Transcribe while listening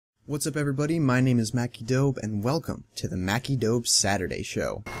What's up, everybody? My name is Mackie Doeb, and welcome to the Mackie Doeb Saturday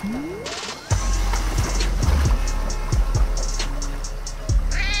Show.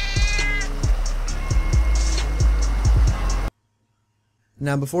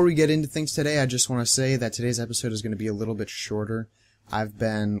 Now, before we get into things today, I just want to say that today's episode is going to be a little bit shorter. I've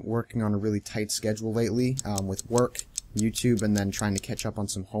been working on a really tight schedule lately, with work, YouTube, and then trying to catch up on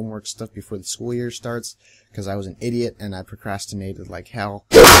some homework stuff before the school year starts, because I was an idiot and I procrastinated like hell,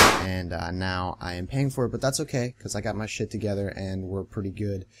 and now I am paying for it, but that's okay, because I got my shit together and we're pretty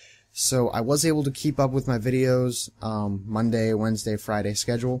good. So I was able to keep up with my videos, Monday, Wednesday, Friday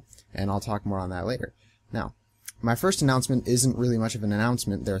schedule, and I'll talk more on that later. Now, my first announcement isn't really much of an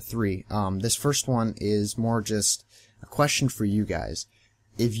announcement. There are three. This first one is more just a question for you guys.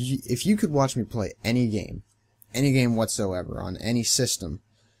 If you could watch me play any game whatsoever on any system,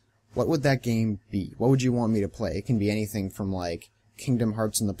 what would that game be? What would you want me to play? It can be anything from like Kingdom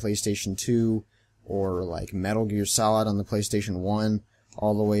Hearts on the PlayStation 2, or like Metal Gear Solid on the PlayStation 1,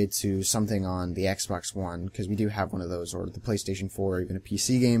 all the way to something on the Xbox One, because we do have one of those, or the PlayStation 4, or even a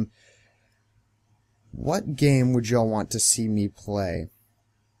PC game. What game would y'all want to see me play?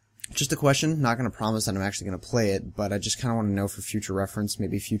 Just a question, not going to promise that I'm actually going to play it, but I just kind of want to know for future reference,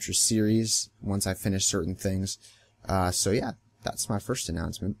 maybe future series, once I finish certain things. So yeah, that's my first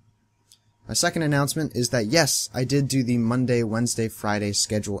announcement. My second announcement is that yes, I did do the Monday, Wednesday, Friday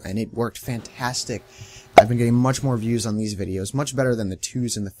schedule, and it worked fantastic. I've been getting much more views on these videos, much better than the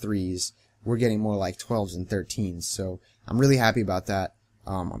 2s and the 3s. We're getting more like 12s and 13s, so I'm really happy about that.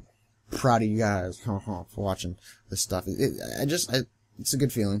 I'm proud of you guys for watching this stuff. It's a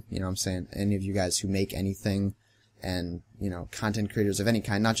good feeling, you know what I'm saying? Any of you guys who make anything, and, you know, content creators of any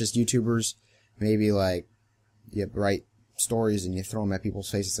kind, not just YouTubers, maybe like, you write stories and you throw them at people's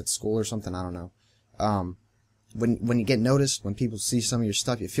faces at school or something, I don't know. When you get noticed, when people see some of your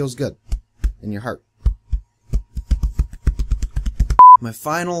stuff, it feels good in your heart. My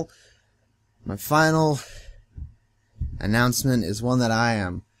final announcement is one that I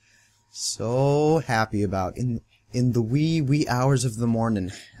am so happy about. In the wee hours of the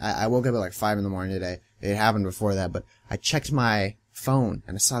morning, I woke up at like 5 in the morning today. It happened before that, but I checked my phone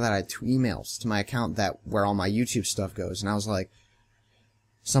and I saw that I had 2 emails to my account where all my YouTube stuff goes, and I was like,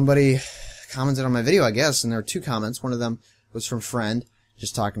 somebody commented on my video, I guess, and there were 2 comments. One of them was from a friend,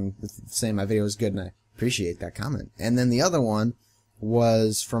 just talking, saying my video was good, and I appreciate that comment. And then the other one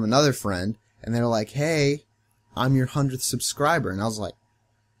was from another friend, and they were like, hey, I'm your 100th subscriber. And I was like,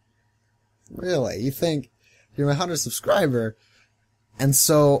 really? You think you're my 100th subscriber? And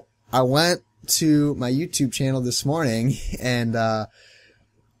so I went to my YouTube channel this morning, and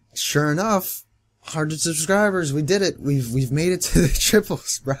sure enough, 100 subscribers. We did it. We've made it to the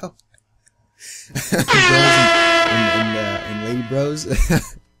triples, bro. Bros and lady bros.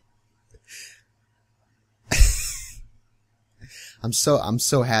 I'm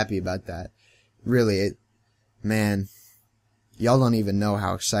so happy about that. Really, man, y'all don't even know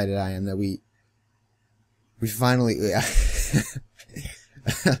how excited I am that we finally,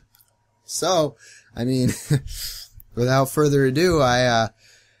 so, I mean, without further ado, I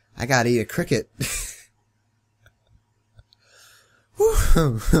gotta eat a cricket.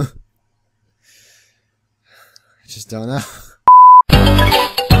 I just don't know.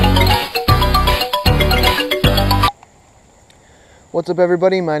 What's up,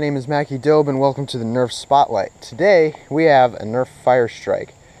 everybody? My name is Mackie Doeb, and welcome to the Nerf Spotlight. Today, we have a Nerf Fire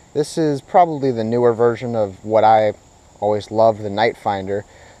Strike. This is probably the newer version of what I always loved, the Night Finder.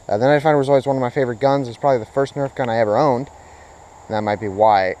 The Night Finder was always one of my favorite guns. It's probably the first Nerf gun I ever owned. And that might be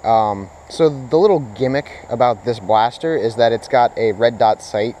why. So the little gimmick about this blaster is that it's got a red dot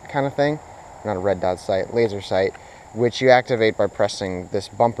sight kind of thing. Not a red dot sight, laser sight, which you activate by pressing this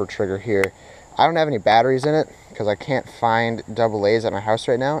bumper trigger here. I don't have any batteries in it because I can't find AA's at my house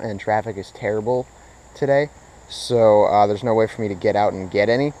right now, and traffic is terrible today. So there's no way for me to get out and get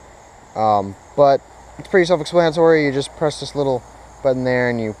any. But it's pretty self-explanatory. You just press this little button there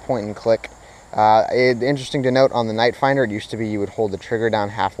and you point and click. Interesting to note, on the Night Finder, it used to be you would hold the trigger down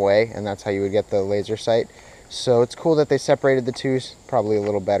halfway, and that's how you would get the laser sight. So it's cool that they separated the two. Probably a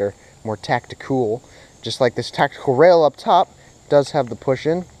little better, more tactical. Just like this tactical rail up top does have the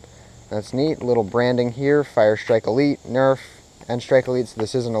push-in. That's neat. Little branding here: Fire Strike Elite, Nerf, and Strike Elite. So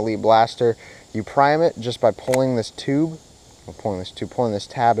this is an Elite blaster. You prime it just by pulling this tube, pulling this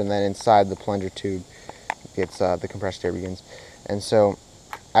tab, and then inside the plunger tube, it's the compressed air begins. And so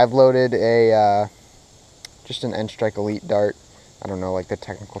I've loaded just an N-Strike Elite dart. I don't know like the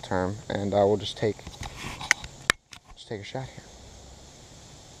technical term, and we'll just take a shot here.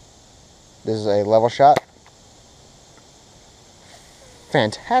 This is a level shot.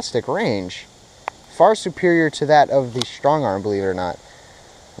 fantastic range. Far superior to that of the strong arm, believe it or not.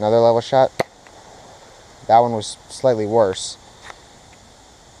 Another level shot. That one was slightly worse.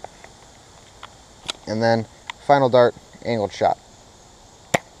 And then, final dart, angled shot.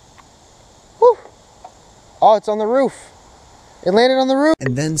 Whew! Oh, it's on the roof! It landed on the roof!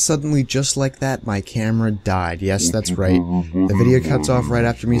 And then suddenly, just like that, my camera died. Yes, that's right. The video cuts off right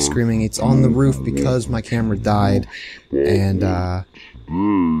after me screaming, it's on the roof because my camera died. And,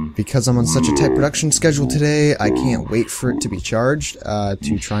 because I'm on such a tight production schedule today, I can't wait for it to be charged,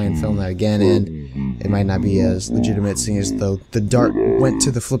 to try and film that again, and it might not be as legitimate seeing as though the dart went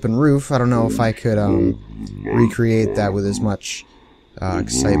to the flippin' roof. I don't know if I could, recreate that with as much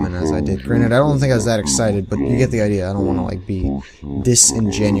excitement as I did. Granted, I don't think I was that excited, but you get the idea. I don't want to, like, be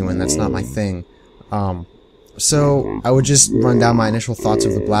disingenuine. That's not my thing. So, I would just run down my initial thoughts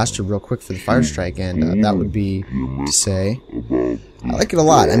of the blaster real quick for the Fire Strike, and that would be to say, I like it a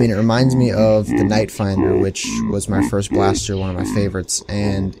lot. I mean, it reminds me of the Night Finder, which was my first blaster, one of my favorites,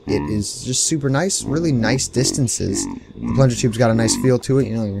 and it is just super nice, really nice distances. The plunger tube's got a nice feel to it,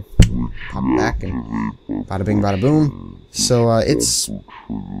 you know, you're popping back and bada bing, bada boom. So, it's,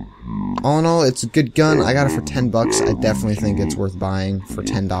 all in all, it's a good gun. I got it for $10. I definitely think it's worth buying for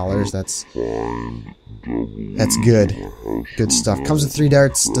 $10. That's good. Good stuff. Comes with 3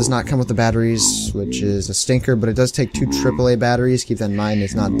 darts, does not come with the batteries, which is a stinker, but it does take 2 AAA batteries. Keep that in mind,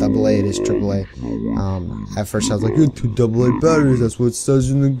 it's not AA, it is AAA. At first I was like, 2 AA batteries, that's what it says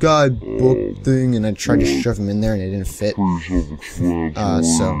in the guidebook thing, and I tried to shove them in there and it didn't fit.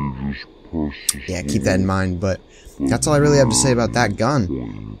 So, yeah, keep that in mind, but that's all I really have to say about that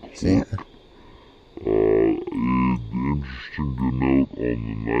gun. So, yeah. Interesting to note, on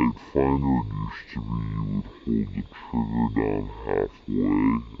the Night Finder, it used to be you would hold the trigger down halfway,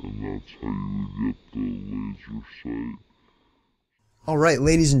 and that's how you would get the laser sight. Alright,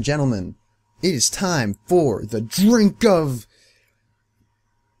 ladies and gentlemen, it is time for the drink of...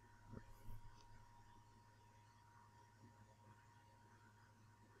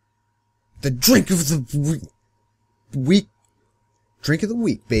 The drink of the week. Drink of the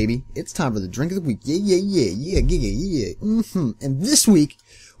week, baby. It's time for the drink of the week. Yeah. And this week,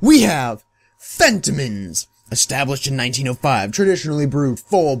 we have Fentimans. Established in 1905, traditionally brewed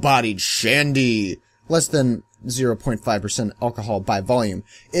full-bodied shandy. Less than 0.5% alcohol by volume.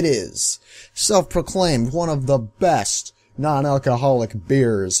 It is self-proclaimed one of the best non-alcoholic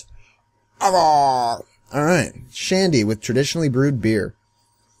beers. Alright. Shandy with traditionally brewed beer.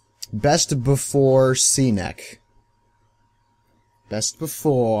 Best before C-neck. Best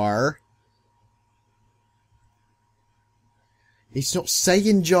before... It's not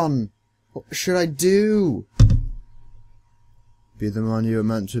saying, John. What should I do? Be the man you're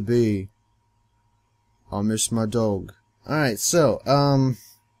meant to be. I'll miss my dog. Alright, so,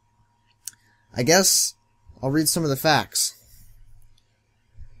 I guess I'll read some of the facts.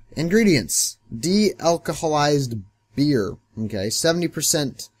 Ingredients. De-alcoholized beer. Okay,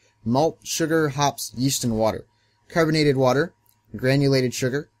 70% malt, sugar, hops, yeast, and water. Carbonated water. Granulated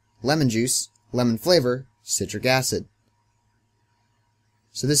sugar, lemon juice, lemon flavor, citric acid.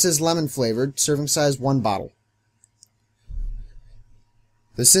 So this is lemon flavored, serving size 1 bottle.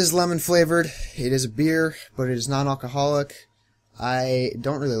 This is lemon flavored. It is a beer, but it is non-alcoholic. I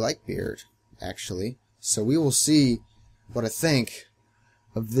don't really like beer, actually. So we will see what I think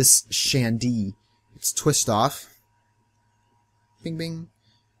of this shandy. It's twist off. Bing bing.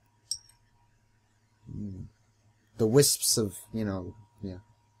 The wisps of, you know, yeah.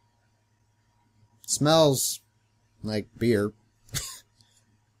 Smells like beer.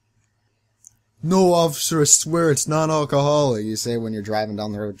 No, officer, I swear it's non-alcoholic, you say when you're driving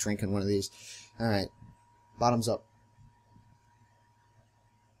down the road drinking one of these. Alright. Bottoms up.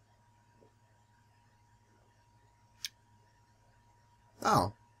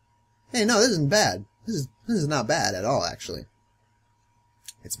 Oh. Hey, no, this isn't bad. This is not bad at all, actually.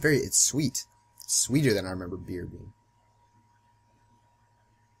 It's sweet. Sweeter than I remember beer being.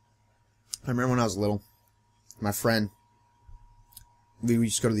 I remember when I was little, my friend, we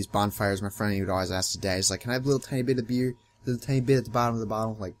used to go to these bonfires, my friend, he would always ask his dad, he's like, can I have a little tiny bit of beer, a little tiny bit at the bottom of the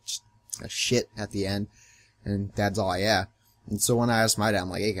bottle, like, just a shit at the end, and Dad's all, yeah. And so when I asked my dad, I'm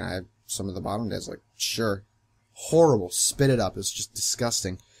like, hey, can I have some of the bottom? Dad's like, sure. Horrible, spit it up, it's just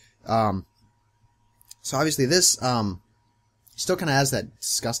disgusting. So obviously this, still kinda has that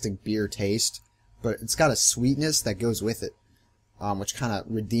disgusting beer taste, but it's got a sweetness that goes with it, which kind of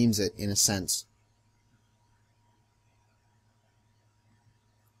redeems it in a sense.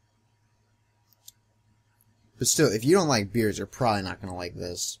 But still, if you don't like beers, you're probably not going to like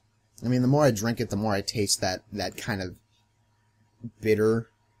this. I mean, the more I drink it, the more I taste that kind of bitter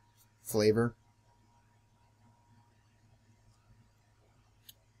flavor.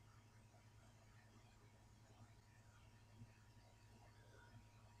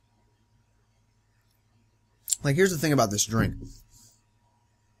 Like, here's the thing about this drink.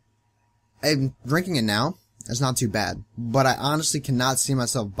 I'm drinking it now. It's not too bad. But I honestly cannot see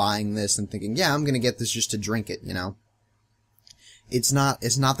myself buying this and thinking, yeah, I'm gonna get this just to drink it, you know? It's not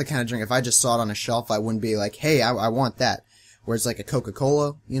the kind of drink, if I just saw it on a shelf, I wouldn't be like, hey, I want that. Where it's like a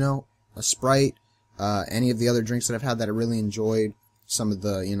Coca-Cola, you know, a Sprite, any of the other drinks that I've had that I really enjoyed, some of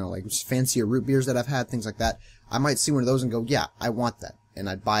the, you know, like fancier root beers that I've had, things like that. I might see one of those and go, yeah, I want that. And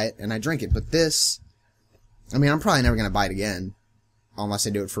I'd buy it and I drink it. But this, I mean, I'm probably never gonna buy it again. Unless I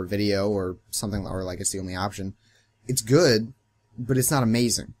do it for a video or something, or like it's the only option. It's good, but it's not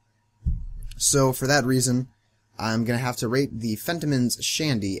amazing. So for that reason, I'm gonna have to rate the Fentimans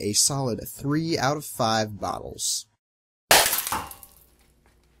Shandy a solid 3 out of 5 bottles.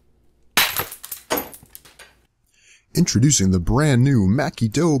 Introducing the brand new Mackie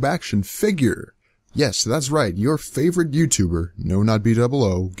Doeb action figure. Yes, that's right, your favorite YouTuber, no not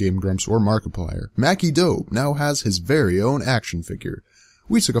BOO, Game Grumps or Markiplier, Mackie Doeb now has his very own action figure.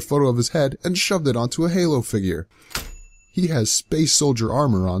 We took a photo of his head and shoved it onto a Halo figure. He has space soldier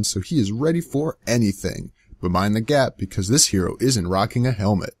armor on, so he is ready for anything. But mind the gap, because this hero isn't rocking a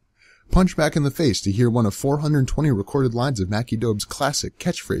helmet. Punch back in the face to hear one of 420 recorded lines of Mackie Doeb's classic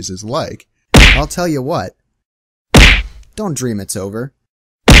catchphrases like, I'll tell you what. Don't dream it's over.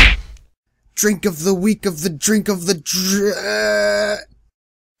 Drink of the week of the drink of the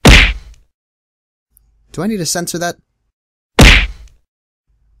Do I need to censor that?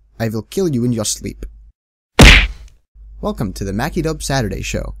 I will kill you in your sleep. Welcome to the Mackie Doeb Saturday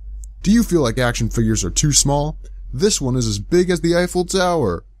Show. do you feel like action figures are too small? This one is as big as the Eiffel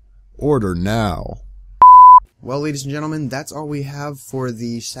Tower. Order now. Well, ladies and gentlemen, that's all we have for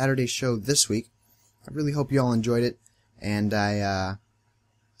the Saturday show this week. I really hope you all enjoyed it, and I'm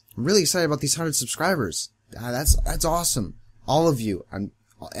really excited about these 100 subscribers. That's awesome. All of you.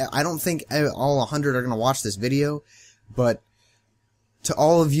 I don't think all 100 are going to watch this video, but to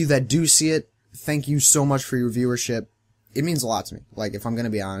all of you that do see it, thank you so much for your viewership. It means a lot to me. Like, if I'm going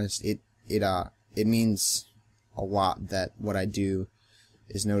to be honest, it means a lot that what I do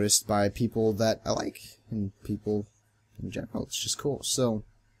is noticed by people that I like, and people in general. It's just cool. So,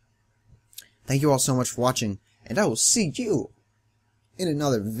 thank you all so much for watching, and I will see you in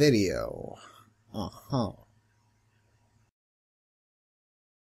another video. Uh-huh.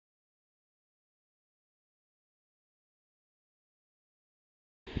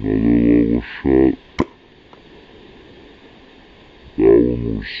 Another level shot. That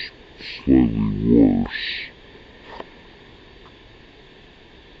one was slightly worse.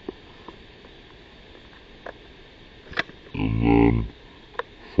 And then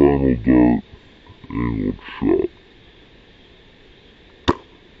final dart, angled shot.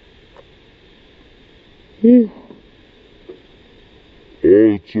 Whew.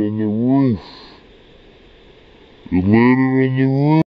 Oh, it's on the roof. It landed on the roof.